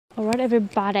Alright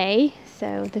everybody,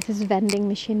 so this is vending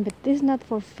machine, but this is not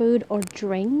for food or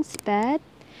drinks, but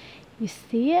you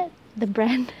see it, the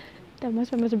brand, the most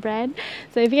famous brand.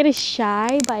 So if you get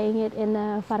shy buying it in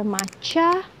a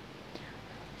farmacia,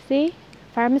 see,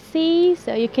 pharmacy,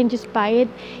 so you can just buy it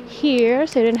here,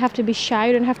 so you don't have to be shy,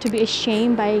 you don't have to be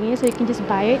ashamed buying it, so you can just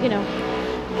buy it, you know,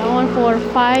 that one for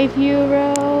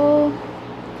 €5.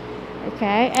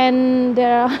 Okay, and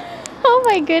oh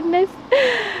my goodness,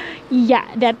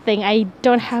 yeah, that thing, I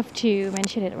don't have to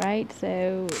mention it, right?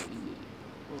 So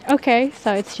okay,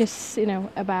 so it's just, you know,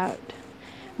 about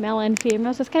male and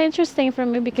female. So it's kind of interesting for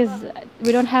me because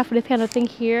we don't have this kind of thing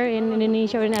here in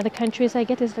Indonesia or in other countries. I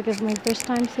guess it's like it's my first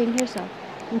time seeing here, so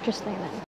interesting then.